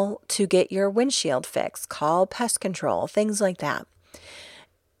 call to get your windshield fixed, call pest control, things like that.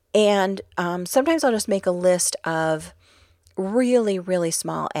 And sometimes I'll just make a list of really, really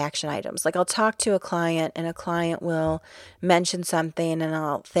small action items. Like I'll talk to a client and a client will mention something and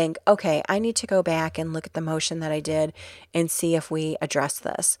I'll think, okay, I need to go back and look at the motion that I did and see if we address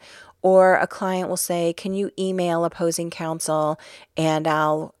this. Or a client will say, can you email opposing counsel? And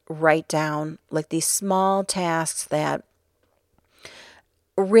I'll write down like these small tasks that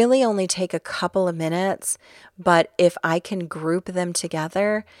really only take a couple of minutes, but if I can group them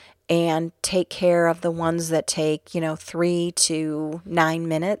together and take care of the ones that take, 3 to 9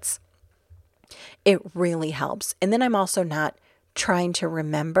 minutes, it really helps. And then I'm also not trying to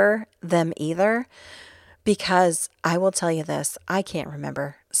remember them either, because I will tell you this, I can't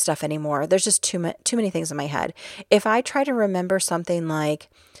remember stuff anymore. There's just too many things in my head. If I try to remember something like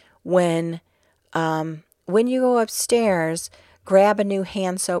when you go upstairs, grab a new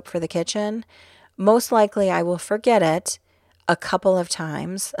hand soap for the kitchen, most likely I will forget it a couple of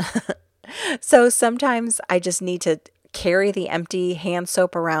times. So sometimes I just need to carry the empty hand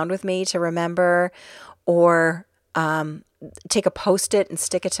soap around with me to remember, or take a Post-it and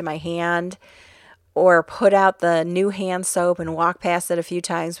stick it to my hand, or put out the new hand soap and walk past it a few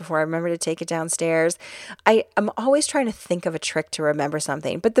times before I remember to take it downstairs. I'm always trying to think of a trick to remember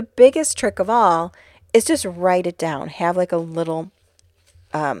something. But the biggest trick of all is just write it down. Have like a little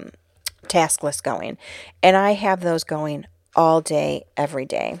task list going. And I have those going all day, every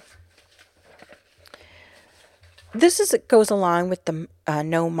day. This goes along with the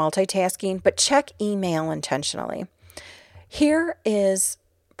no multitasking, but check email intentionally. Here is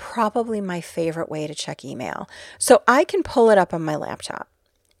probably my favorite way to check email. So I can pull it up on my laptop,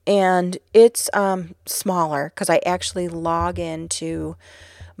 and it's smaller because I actually log into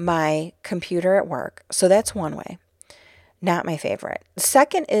my computer at work. So that's one way. Not my favorite.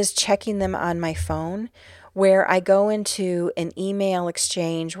 Second is checking them on my phone, where I go into an email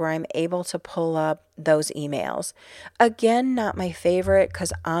exchange where I'm able to pull up those emails. Again, not my favorite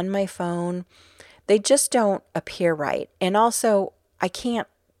because on my phone, they just don't appear right. And also, I can't,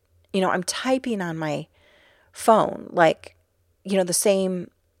 I'm typing on my phone, like, the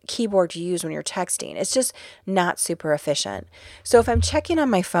same keyboard you use when you're texting. It's just not super efficient. So if I'm checking on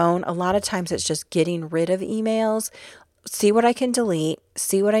my phone, a lot of times it's just getting rid of emails, see what I can delete,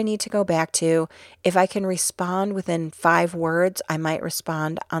 see what I need to go back to. If I can respond within 5 words, I might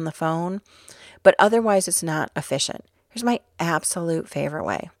respond on the phone, but otherwise it's not efficient. Here's my absolute favorite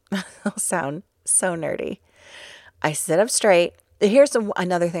way. It'll sound so nerdy. I sit up straight. Here's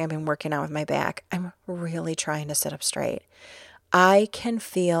another thing I've been working on with my back. I'm really trying to sit up straight. I can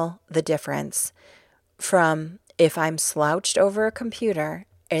feel the difference from if I'm slouched over a computer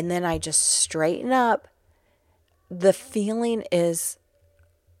and then I just straighten up. The feeling is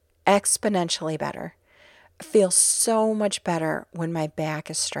exponentially better. I feel so much better when my back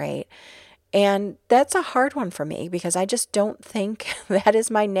is straight. And that's a hard one for me because I just don't think that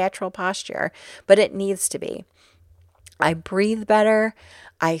is my natural posture, but it needs to be. I breathe better.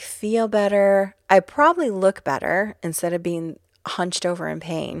 I feel better. I probably look better instead of being hunched over in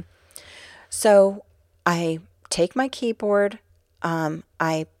pain. So I take my keyboard,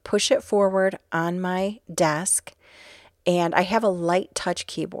 I push it forward on my desk, and I have a light touch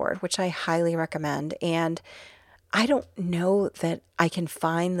keyboard, which I highly recommend. And I don't know that I can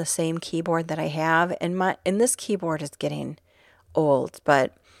find the same keyboard that I have. And this keyboard is getting old,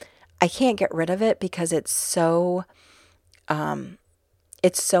 but I can't get rid of it because it's so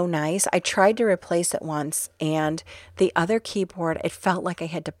nice. I tried to replace it once, and the other keyboard, it felt like I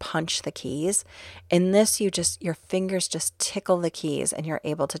had to punch the keys. In this, your fingers just tickle the keys and you're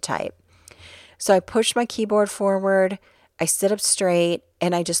able to type. So I push my keyboard forward, I sit up straight,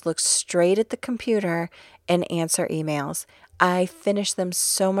 and I just look straight at the computer and answer emails. I finish them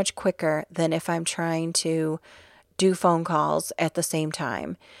so much quicker than if I'm trying to do phone calls at the same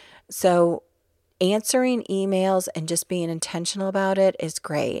time. So answering emails and just being intentional about it is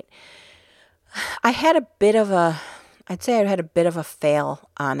great. I'd say I had a bit of a fail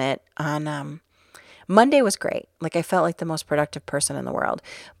on it. Monday was great. Like, I felt like the most productive person in the world.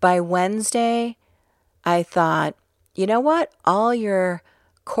 By Wednesday, I thought, you know what? All your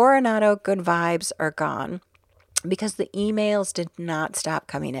Coronado good vibes are gone because the emails did not stop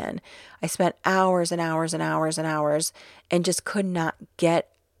coming in. I spent hours and hours and hours and hours and just could not get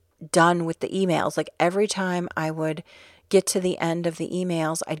done with the emails. Like, every time I would get to the end of the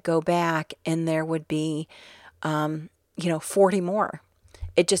emails, I'd go back and there would be, 40 more.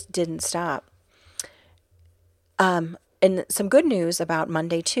 It just didn't stop. And some good news about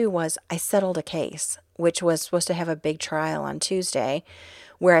Monday too was I settled a case, which was supposed to have a big trial on Tuesday,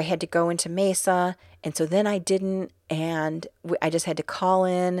 where I had to go into Mesa. And so then I didn't, and I just had to call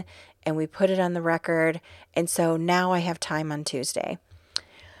in and we put it on the record. And so now I have time on Tuesday.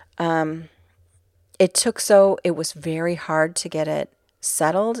 It was very hard to get it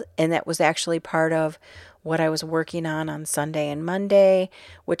settled. And that was actually part of what I was working on Sunday and Monday,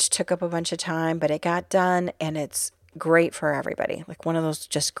 which took up a bunch of time, but it got done, and it's great for everybody. Like, one of those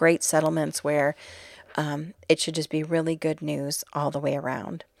just great settlements where it should just be really good news all the way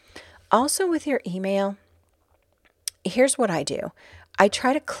around. Also, with your email, here's what I do. I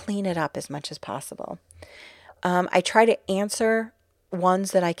try to clean it up as much as possible. I try to answer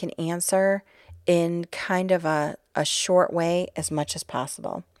ones that I can answer in kind of a short way as much as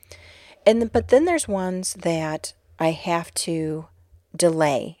possible. But then there's ones that I have to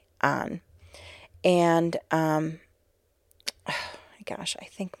delay on. And, gosh, I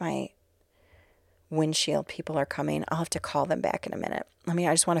think my windshield people are coming. I'll have to call them back in a minute. I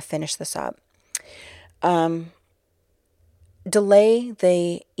just want to finish this up. Delay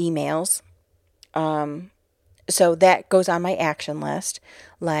the emails. So that goes on my action list.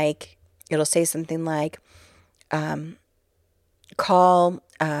 Like, it'll say something like, call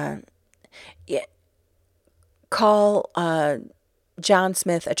John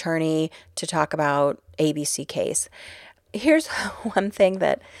Smith, attorney, to talk about ABC case. Here's one thing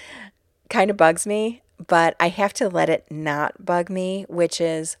that kind of bugs me, but I have to let it not bug me, which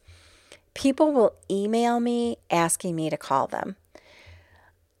is people will email me asking me to call them.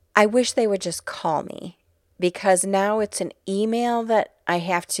 I wish they would just call me, because now it's an email that I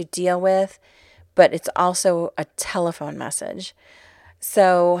have to deal with, but it's also a telephone message.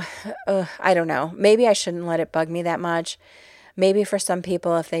 So, I don't know. Maybe I shouldn't let it bug me that much. Maybe for some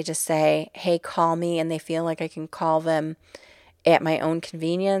people, if they just say, hey, call me, and they feel like I can call them at my own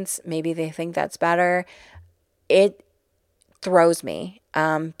convenience. Maybe they think that's better. It throws me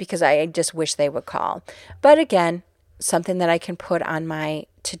because I just wish they would call. But again, something that I can put on my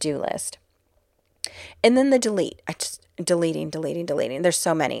to-do list. And then the delete. I just deleting. There's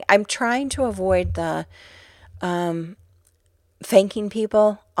so many. I'm trying to avoid the thanking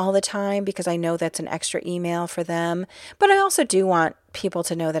people all the time because I know that's an extra email for them. But I also do want people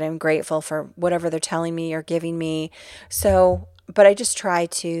to know that I'm grateful for whatever they're telling me or giving me. So, but I just try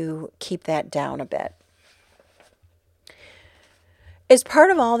to keep that down a bit. As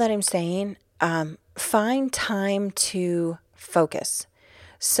part of all that I'm saying, find time to focus.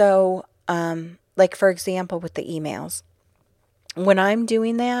 So, like for example, with the emails, when I'm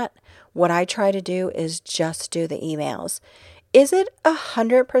doing that, what I try to do is just do the emails. Is it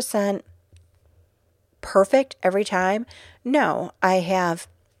 100% perfect every time? No, I have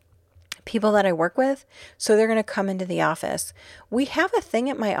people that I work with, so they're going to come into the office. We have a thing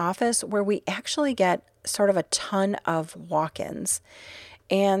at my office where we actually get sort of a ton of walk-ins.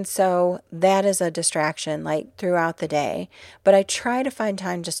 And so that is a distraction like throughout the day, but I try to find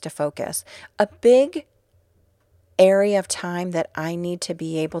time just to focus. A big area of time that I need to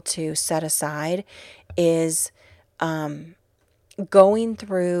be able to set aside is going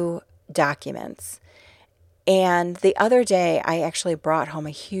through documents. And the other day, I actually brought home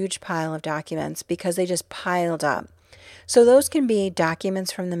a huge pile of documents because they just piled up. So those can be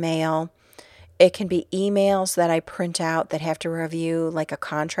documents from the mail. It can be emails that I print out that have to review like a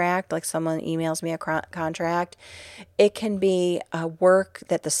contract, like someone emails me a contract. It can be work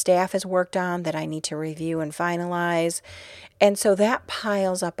that the staff has worked on that I need to review and finalize. And so that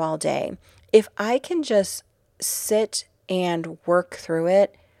piles up all day. If I can just sit and work through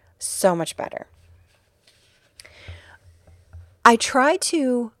it, so much better. I try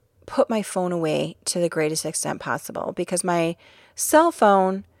to put my phone away to the greatest extent possible because my cell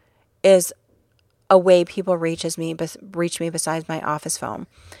phone is a way people reach me besides my office phone.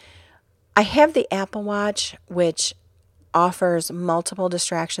 I have the Apple Watch, which offers multiple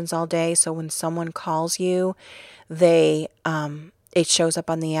distractions all day. So when someone calls you, it shows up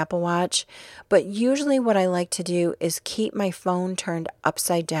on the Apple Watch. But usually what I like to do is keep my phone turned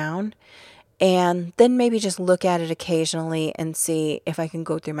upside down and then maybe just look at it occasionally and see if I can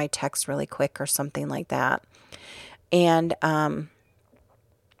go through my text really quick or something like that. And,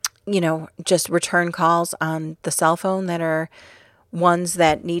 just return calls on the cell phone that are ones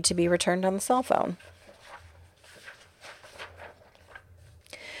that need to be returned on the cell phone.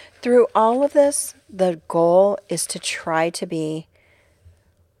 Through all of this, the goal is to try to be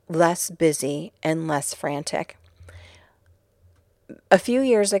less busy and less frantic. A few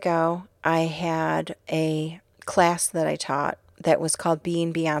years ago, I had a class that I taught that was called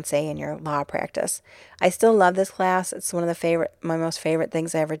Being Beyonce in Your Law Practice. I still love this class. It's one of my most favorite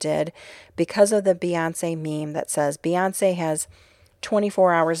things I ever did because of the Beyonce meme that says Beyonce has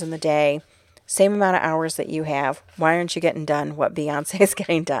 24 hours in the day, same amount of hours that you have. Why aren't you getting done what Beyonce is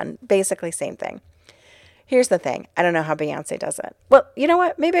getting done? Basically, same thing. Here's the thing. I don't know how Beyonce does it. Well, you know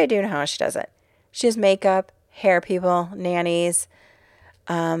what? Maybe I do know how she does it. She has makeup, hair people, nannies,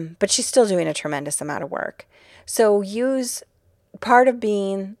 but she's still doing a tremendous amount of work. So part of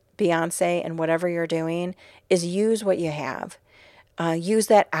being Beyonce and whatever you're doing is use what you have. Use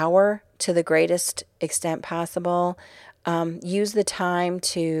that hour to the greatest extent possible. Use the time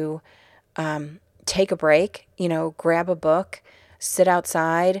to take a break, grab a book, sit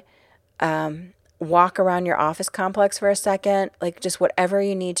outside, walk around your office complex for a second, like just whatever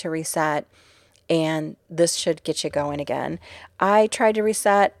you need to reset. And this should get you going again. I tried to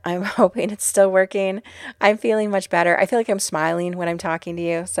reset. I'm hoping it's still working. I'm feeling much better. I feel like I'm smiling when I'm talking to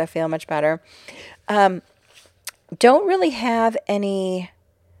you, so I feel much better. Don't really have any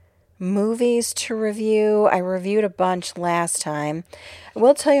movies to review. I reviewed a bunch last time. I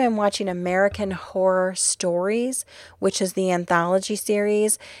will tell you I'm watching American Horror Stories, which is the anthology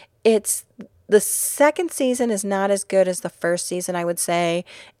series. The second season is not as good as the first season, I would say.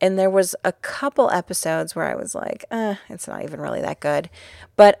 And there was a couple episodes where I was like, it's not even really that good.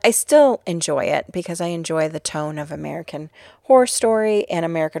 But I still enjoy it because I enjoy the tone of American Horror Story and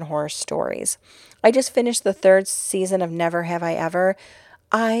American Horror Stories. I just finished the third season of Never Have I Ever.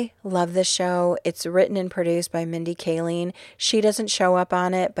 I love this show. It's written and produced by Mindy Kaling. She doesn't show up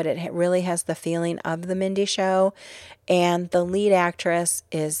on it, but it really has the feeling of the Mindy show. And the lead actress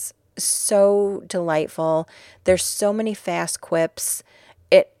is so delightful. There's so many fast quips.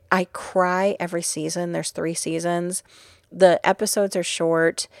 I cry every season. There's 3 seasons. The episodes are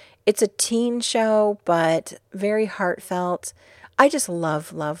short. It's a teen show, but very heartfelt. I just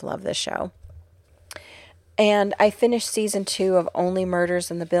love this show. And I finished season 2 of Only Murders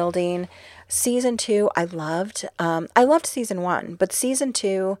in the Building. Season 2, I loved. I loved season 1, but season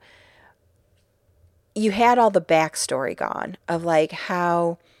 2, you had all the backstory gone of like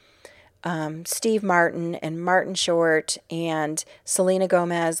how Steve Martin and Martin Short and Selena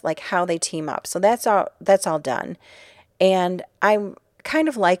Gomez, like how they team up. So that's all done. And I'm kind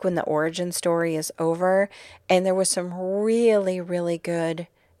of like when the origin story is over, and there was some really, really good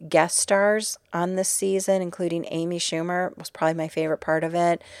guest stars on this season, including Amy Schumer was probably my favorite part of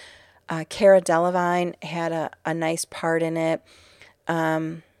it. Cara Delevingne had a nice part in it.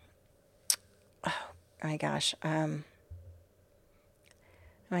 Oh my gosh. Oh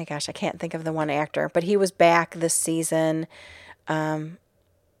my gosh, I can't think of the one actor, but he was back this season.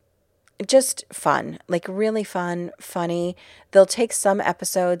 Just fun, like really fun, funny. They'll take some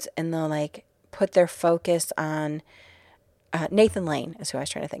episodes and they'll like put their focus on Nathan Lane is who I was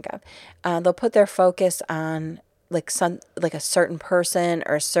trying to think of. They'll put their focus on like a certain person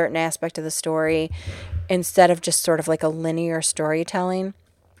or a certain aspect of the story instead of just sort of like a linear storytelling.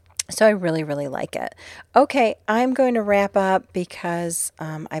 So I really, really like it. Okay, I'm going to wrap up because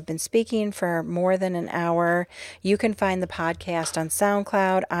I've been speaking for more than an hour. You can find the podcast on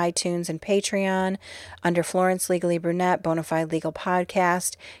SoundCloud, iTunes, and Patreon under Florence Legally Brunette, Bonafide Legal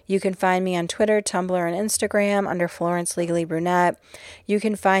Podcast. You can find me on Twitter, Tumblr, and Instagram under Florence Legally Brunette. You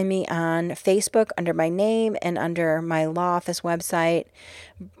can find me on Facebook under my name and under my law office website,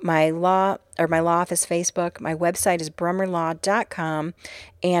 my law office Facebook. My website is brummerlaw.com,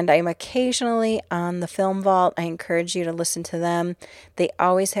 and I'm occasionally on the Film Vault. I encourage you to listen to them. They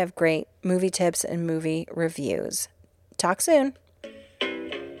always have great movie tips and movie reviews. Talk soon.